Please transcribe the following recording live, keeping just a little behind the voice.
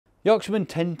Yorkshiremen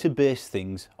tend to base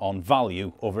things on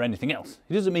value over anything else.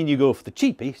 It doesn't mean you go for the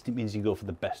cheapest, it means you go for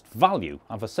the best value.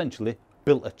 I've essentially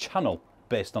built a channel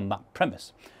based on that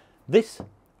premise. This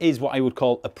is what I would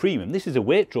call a premium. This is a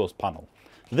Waitrose panel.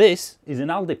 This is an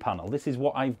Aldi panel. This is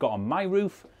what I've got on my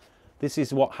roof. This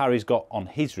is what Harry's got on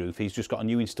his roof. He's just got a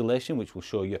new installation, which we'll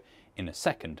show you in a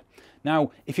second.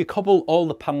 Now, if you cobble all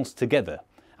the panels together,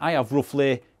 I have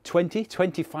roughly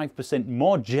 20–25%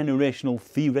 more generational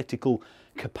theoretical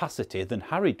capacity than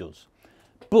Harry does.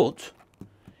 But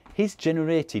he's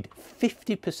generated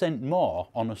 50% more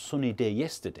on a sunny day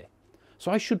yesterday.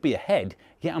 So I should be ahead,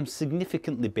 yet I'm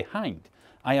significantly behind.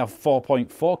 I have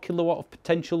 4.4 kilowatt of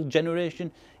potential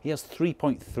generation, he has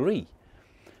 3.3.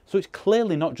 So it's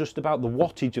clearly not just about the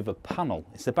wattage of a panel,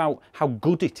 it's about how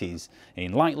good it is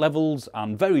in light levels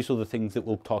and various other things that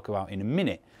we'll talk about in a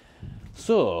minute.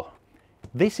 So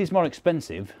this is more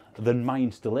expensive than my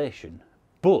installation,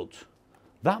 but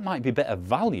that might be better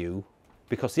value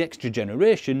because the extra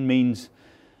generation means,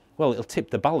 well, it'll tip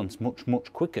the balance much,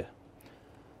 much quicker.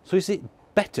 So is it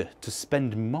better to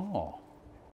spend more?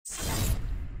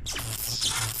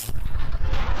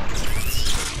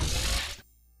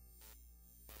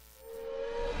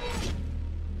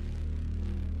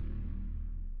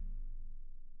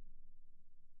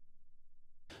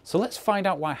 So let's find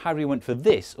out why Harry went for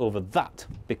this over that,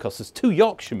 because as two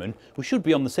Yorkshiremen, we should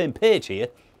be on the same page here.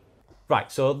 Right,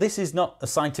 so this is not a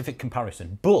scientific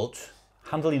comparison, but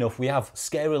handily enough, we have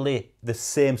scarily the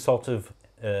same sort of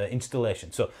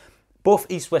installation. So both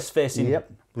east-west facing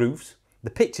roofs,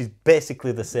 the pitch is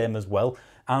basically the same as well,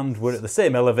 and we're at the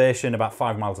same elevation, about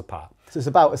 5 miles apart. So it's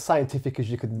about as scientific as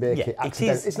you could make it.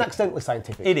 It's accidentally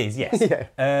scientific. It is, yes.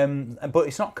 Yeah. But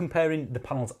it's not comparing the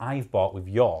panels I've bought with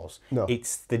yours. No.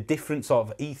 It's the different sort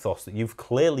of ethos that you've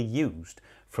clearly used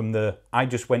from the, I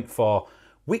just went for,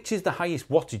 which is the highest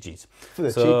wattages? For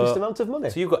the cheapest amount of money.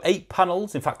 So you've got 8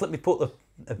 panels. In fact, let me put a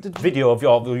video of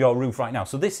your roof right now.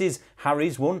 So this is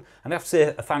Harry's one, and I have to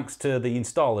say a thanks to the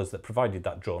installers that provided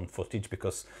that drone footage,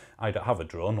 because I don't have a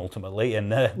drone ultimately, and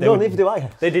neither do I.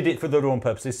 They did it for their own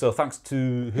purposes. So thanks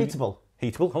to Heatable.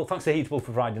 Heatable. Oh, thanks to Heatable for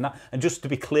providing that. And just to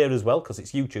be clear as well, because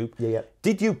it's YouTube. Yeah.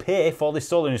 Did you pay for this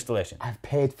solar installation? I've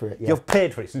paid for it. Yeah. You've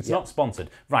paid for it, so it's not sponsored.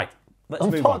 Right. Let's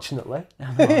move on. Unfortunately.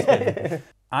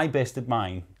 I based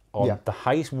mine on the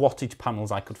highest wattage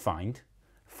panels I could find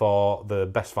for the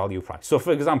best value price. So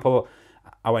for example,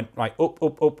 I went right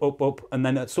up, and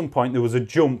then at some point there was a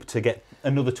jump to get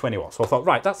another 20 watts. So I thought,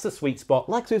 right, that's the sweet spot.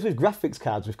 Like to with graphics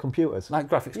cards with computers. Like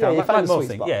graphics cards, like most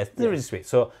things. Yeah, there is a sweet.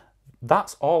 So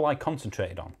that's all I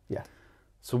concentrated on. Yeah.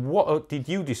 So what did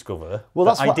you discover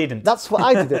I didn't? That's what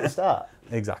I did at the start.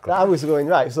 Exactly. I was going,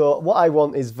 right, so what I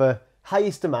want is the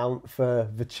highest amount for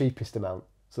the cheapest amount.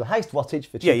 So the highest wattage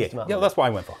for the cheapest amount. Yeah, that's what I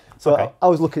went for. So I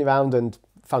was looking around and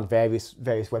found various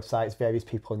websites, various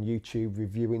people on YouTube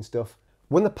reviewing stuff.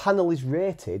 When the panel is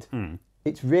rated,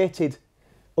 it's rated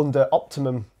under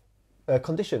optimum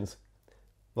conditions.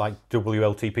 Like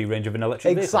WLTP range of an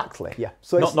electric vehicle? Exactly, yeah.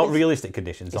 So not realistic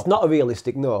conditions. It's not a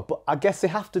realistic, no. But I guess they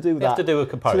have to do that. They have to do a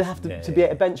comparison. So they have to be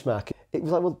able to benchmark it. It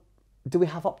was like, well, do we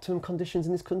have optimum conditions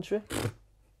in this country?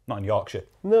 Not in Yorkshire.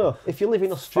 No. If you live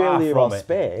in Australia or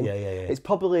Spain, it's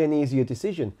probably an easier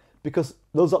decision because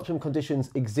those optimum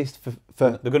conditions exist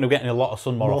for they're going to get in a lot of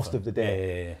sun most often. of the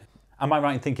day. Yeah. Am I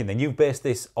right in thinking then you've based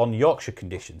this on Yorkshire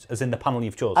conditions, as in the panel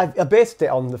you've chosen? I based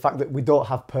it on the fact that we don't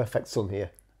have perfect sun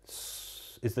here.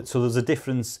 So there's a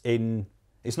difference in,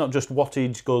 it's not just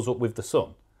wattage goes up with the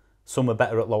sun. Some are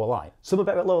better at lower light. Some are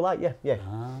better at lower light, yeah.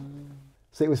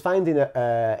 So it was finding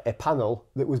a panel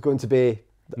that was going to be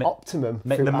the optimum.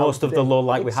 Make the most of the low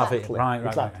light we have it. Right.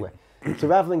 Exactly. So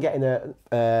rather than getting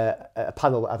a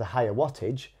panel that has a higher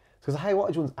wattage, because the higher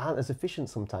wattage ones aren't as efficient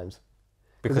sometimes.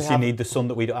 Because you need the sun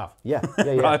that we don't have. Yeah.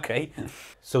 Okay.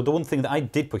 So the one thing that I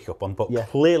did pick you up on, but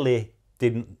clearly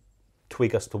didn't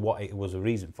twig as to what it was a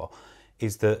reason for,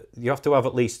 is that you have to have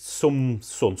at least some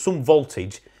sun, some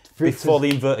voltage before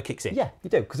the inverter kicks in. Yeah,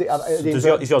 you do. Because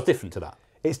is yours different to that?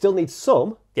 It still needs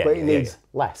some, but it needs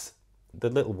less. The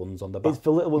little ones on the back. It's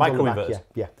the little ones on the back,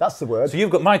 yeah. That's the word. So you've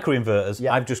got microinverters.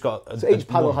 Yeah. I've just got... So each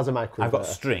panel has a microinverter. I've got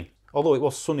string. Although it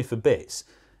was sunny for bits,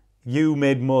 you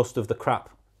made most of the crap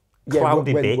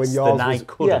cloudy bits that I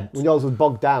couldn't. Yeah, when yours was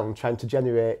bogged down trying to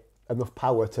generate enough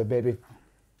power to maybe...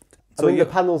 So the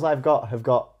panels I've got have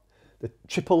got the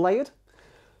triple layered.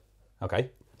 Okay.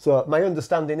 So my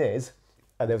understanding is,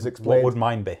 and it was explained... What would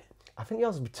mine be? I think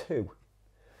yours would be 2.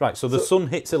 Right, so the sun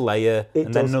hits a layer,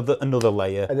 and then another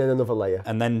layer. And then another layer.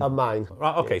 And then... And mine.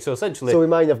 Right, okay, so essentially... So in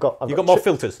mine I've got more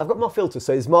filters? I've got more filters,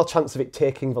 so there's more chance of it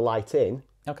taking the light in.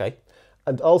 Okay.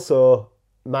 And also,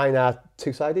 mine are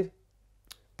two-sided.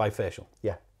 bifacial.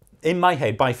 Yeah. In my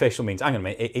head, bifacial means, hang on a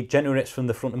minute, it generates from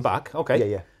the front and back. Okay. Yeah,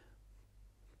 yeah.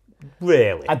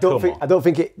 Really? I don't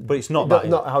think it. But it's not that.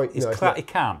 Not how it. It's no, it's not. not. It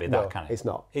can't be No, that, can it? it's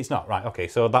not. It's not, right. Okay,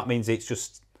 so that means it's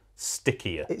just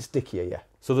stickier. It's stickier, yeah.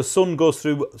 So the sun goes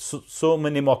through so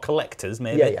many more collectors,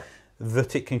 maybe, Yeah.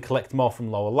 that it can collect more from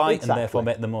lower light Exactly. and therefore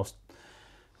make the most.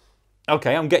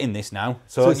 Okay, I'm getting this now.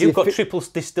 So it's you've got triple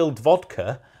distilled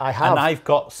vodka. I have. And I've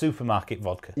got supermarket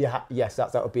vodka. Yeah, yes,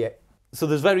 that would be it. So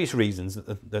there's various reasons.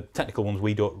 The technical ones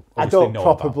we don't. I obviously don't know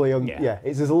probably. about.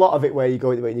 There's a lot of it where you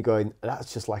go into it and you're going,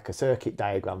 that's just like a circuit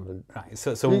diagram. And Right.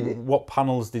 So what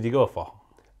panels did you go for?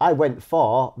 I went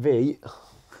for the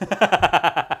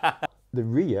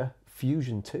Ria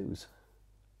Fusion 2s.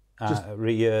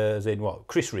 Ria, as in what?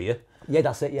 Chris Ria. Yeah,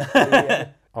 that's it. Yeah.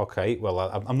 Okay, well,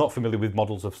 I'm not familiar with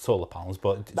models of solar panels,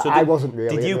 but I wasn't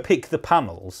really. Did you pick the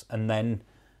panels and then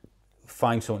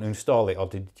find someone to install it, or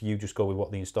did you just go with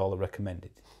what the installer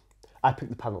recommended? I picked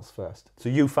the panels first. So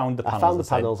you found the panels. I found the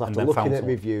panels and after then looking found at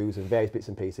someone. reviews and various bits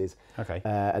and pieces. Okay.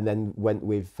 And then went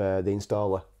with the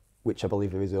installer, which I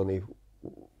believe there is only,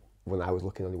 when I was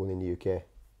looking, only one in the UK.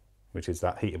 Which is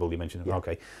that heatable you mentioned. Yeah.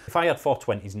 Okay. If I had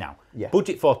 420s now, Yeah.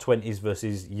 budget 420s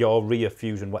versus your Ria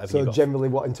Fusion, whatever you So got. generally,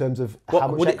 what in terms of What, how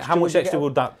much would extra, how much you extra get?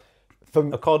 would that,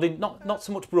 From according, not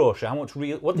so much brochure, how much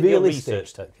real, what did your Realistic.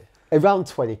 research take you? around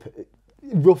 20,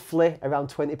 roughly around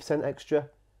 20% extra.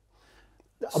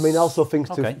 I mean, also things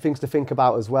to think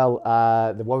about as well.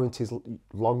 The warranty's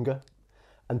longer,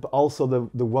 but also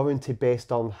the warranty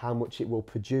based on how much it will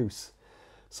produce.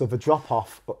 So the drop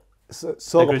off,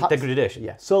 Degradation?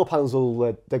 Yeah, solar panels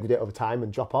will degrade over time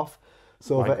and drop off.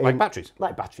 So Like batteries?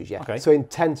 Like batteries, yeah. Okay. So in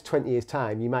 10 to 20 years'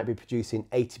 time, you might be producing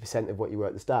 80% of what you were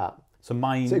at the start. So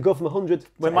mine, So you go from 100 to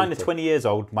when mine are 80. 20 years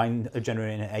old, mine are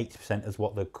generating at 80% as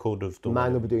what the code have done.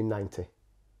 Mine will be doing 90.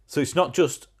 So it's not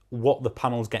just what the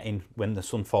panel's getting when the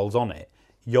sun falls on it.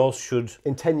 Yours should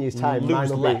In 10 years' time, mine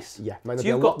lose will less. be, yeah, mine will So be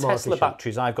a you've lot got more Tesla efficient.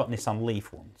 batteries, I've got Nissan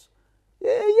Leaf ones.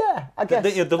 Yeah, I guess.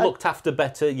 They're looked after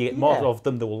better, you get more Yeah. of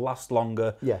them, they will last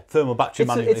longer. Yeah. Thermal battery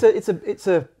management. It's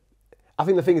a. I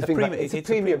think the thing is, it's a it's a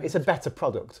premium. It's a better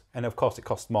product, And of course it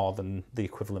costs more than the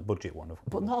equivalent budget one.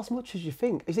 but not as much as you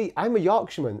think. You see, I'm a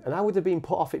Yorkshireman, and I would have been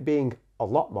put off it being a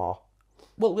lot more.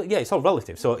 Well, yeah, it's all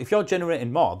relative. So if you're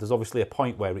generating more, there's obviously a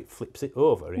point where it flips it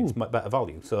over and it's better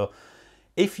value. So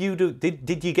if you do,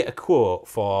 did you get a quote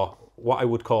for what I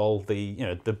would call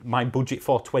my budget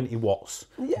 420 watts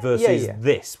versus yeah.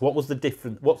 this? What was the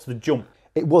difference? What's the jump?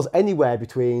 It was anywhere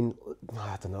between,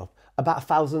 I don't know, about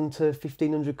 1,000 to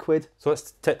 1,500 quid. So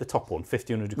let's take the top one,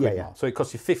 1,500 quid Yeah. more. So it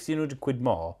costs you 1,500 quid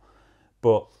more,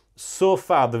 but so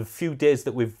far the few days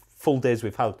that full days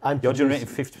we've had, you're generating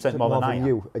 50% more than I am.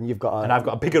 you, and you've got And I've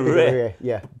got a bigger array.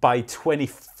 Yeah. By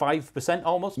 25%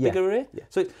 almost Yeah, bigger array. yeah.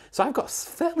 So I've got a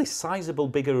fairly sizable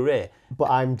bigger array. But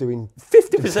I'm doing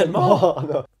 50% more. I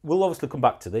know. We'll obviously come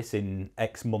back to this in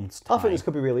X months' time. I think this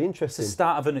could be really It's interesting. the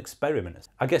start of an experiment.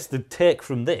 I guess the take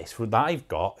from this, that I've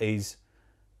got, is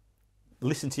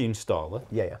listen to your installer.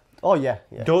 Yeah. Oh yeah.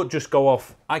 Don't just go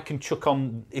off, I can chuck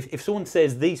on, if someone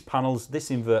says these panels, this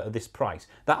inverter, this price,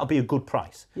 that'll be a good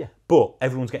price. Yeah. But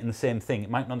everyone's getting the same thing. It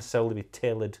might not necessarily be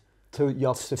tailored To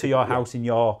your house in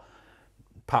your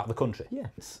part of the country. Yeah.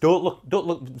 Don't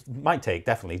look, my take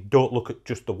definitely, don't look at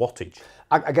just the wattage.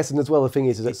 I guess, and as well, the thing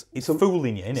is that It's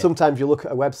fooling you, isn't it? sometimes you look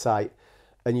at a website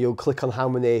and you'll click on how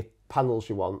many panels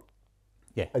you want,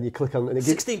 Yeah. and you click on and it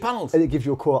 16 panels. and it gives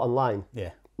you a quote online.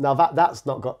 Yeah. Now that's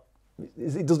not got.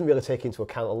 It doesn't really take into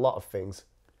account a lot of things.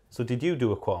 So did you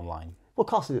do a quote online? Well,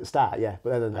 cost it at the start, yeah,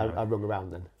 but then I rung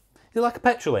around then. Is it like a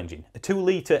petrol engine? A 2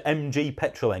 litre MG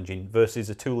petrol engine versus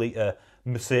a 2 litre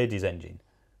Mercedes engine.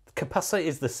 The capacity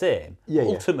is the same. Yeah, yeah.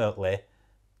 Ultimately,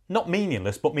 not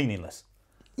meaningless, but meaningless.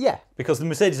 Yeah, Because the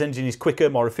Mercedes engine is quicker,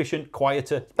 more efficient,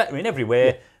 quieter, better in every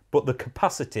way, but the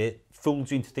capacity fools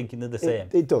you into thinking they're the same.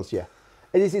 it does, yeah.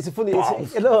 It's a funny.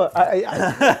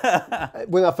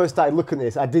 When I first started looking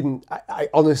at this, I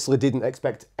honestly didn't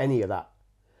expect any of that.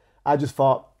 I just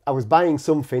thought I was buying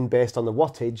something based on the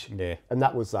wattage, Yeah. and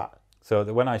that was that. So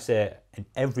that when I say in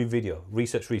every video,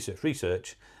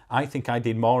 research, I think I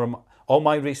did more. All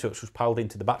my research was piled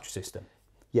into the battery system.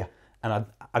 Yeah, And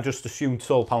I just assumed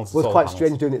solar panels it was solar quite panels.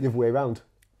 strange doing it the other way around.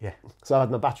 Yeah. So I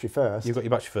had my battery first. You got your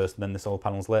battery first and then the solar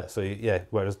panels later. So yeah,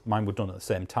 whereas mine were done at the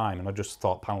same time and I just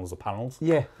thought panels are panels.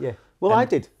 Yeah. Well, I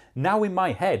did. Now in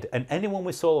my head, and anyone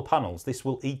with solar panels, this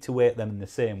will eat away at them in the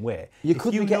same way. You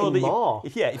could be getting more.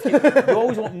 You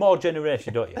always want more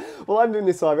generation, don't you? Well, I'm doing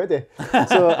this already.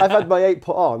 So I've had my 8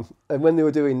 put on, and when they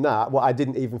were doing that, what I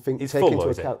didn't even think It's take full into though,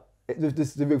 is it? account,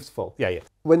 the roof's full. Yeah.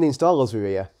 When the installers were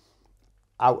here,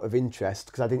 out of interest,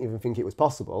 because I didn't even think it was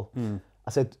possible, I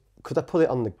said, could I put it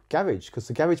on the garage? Because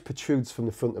the garage protrudes from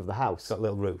the front of the house. It's got a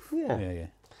little roof. Yeah. Yeah.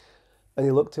 And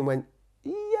he looked and went,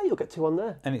 yeah, you'll get 2 on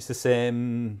there. And it's the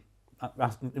same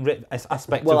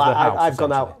aspect Well, of the house. I've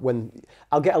gone essentially. out when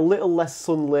I'll get a little less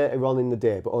sun later on in the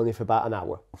day, but only for about an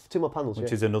hour. 2 more panels,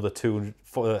 Which is another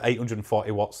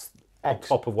 840 watts on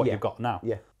top of what you've got now.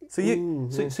 Yeah.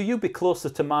 So so you'd be closer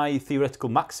to my theoretical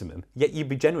maximum, yet you'd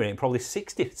be generating probably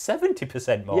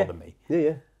 70% more than me.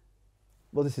 Yeah.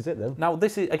 Well, this is it then. Now,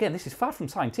 this is far from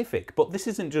scientific, but this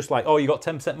isn't just like, oh, you got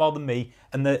 10% more than me,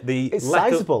 and It's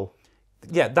sizable.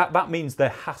 Yeah, that means there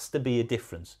has to be a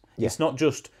difference. Yeah. It's not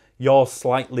just you're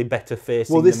slightly better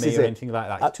facing than me or anything like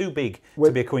that. It's too big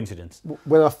to be a coincidence.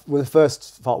 When I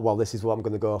first thought, well, this is what I'm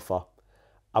going to go for,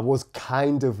 I was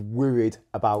kind of worried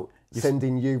about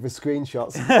sending you the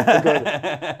screenshots. And going,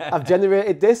 I've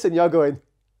generated this, and you're going,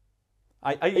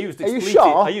 I used are you expletive.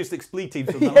 sure? I used expletive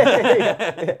from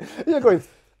that. yeah. You're going,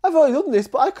 I've already done this,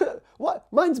 but I could. What?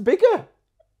 Mine's bigger.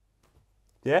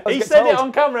 Yeah, he said it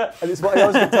on camera. And it's what I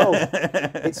always get told.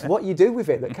 It's what you do with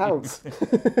it that counts.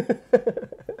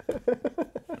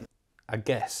 I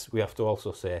guess we have to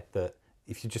also say that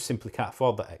if you just simply can't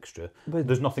afford that extra,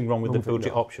 there's nothing wrong with the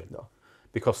budget option. No.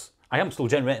 Because I am still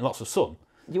generating lots of sun.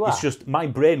 You are. It's just my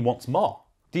brain wants more.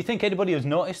 Do you think anybody has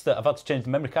noticed that I've had to change the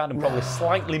memory card and probably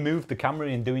slightly moved the camera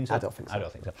in doing so? I don't think so. I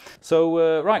don't think so.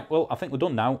 So, right, well, I think we're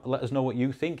done now. Let us know what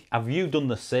you think. Have you done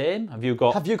the same? Have you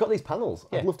got these panels?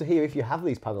 Yeah. I'd love to hear if you have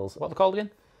these panels. what are they called again?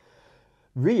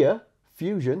 Ria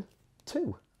Fusion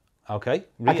 2. Okay.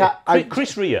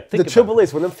 Chris Rea. The trouble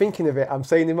is, when I'm thinking of it, I'm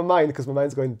saying in my mind, because my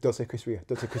mind's going, don't say Chris Rea,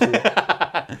 don't say Chris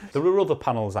Rea. There are other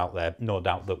panels out there, no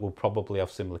doubt, that will probably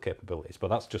have similar capabilities, but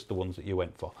that's just the ones that you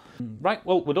went for. Right,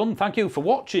 well, we're done. Thank you for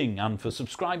watching and for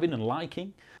subscribing and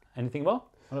liking. Anything more?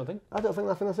 I don't think. I think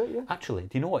that's it, yeah. Actually, do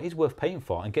you know what is worth paying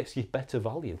for and gets you better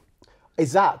value?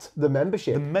 Is that the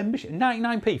membership? The membership,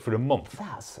 99p for a month.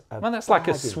 That's Like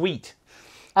a bargain. sweet.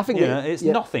 I think It's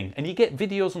nothing. And you get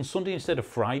videos on Sunday instead of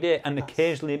Friday, and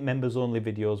occasionally members-only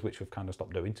videos, which we've kind of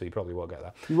stopped doing, so you probably won't get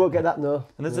that. You won't get that, no.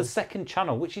 And there's a second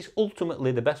channel, which is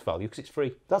ultimately the best value, because it's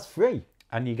free. That's free.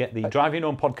 And you get the Driving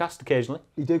Home podcast occasionally.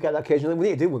 You do get that occasionally. We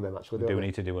need to do one of them, actually. We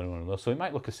need to do one of those. So it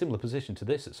might look a similar position to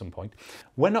this at some point.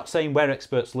 We're not saying we're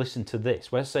experts, listen to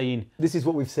this. We're saying, this is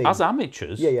what we've seen. as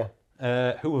amateurs Yeah.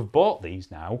 who have bought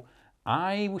these now,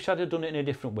 I wish I'd have done it in a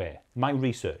different way. My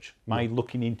research, my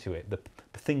looking into it, the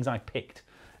things I picked.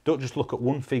 Don't just look at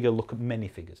one figure, look at many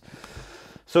figures.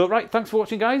 So, right, thanks for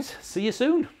watching, guys. See you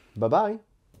soon. Bye-bye.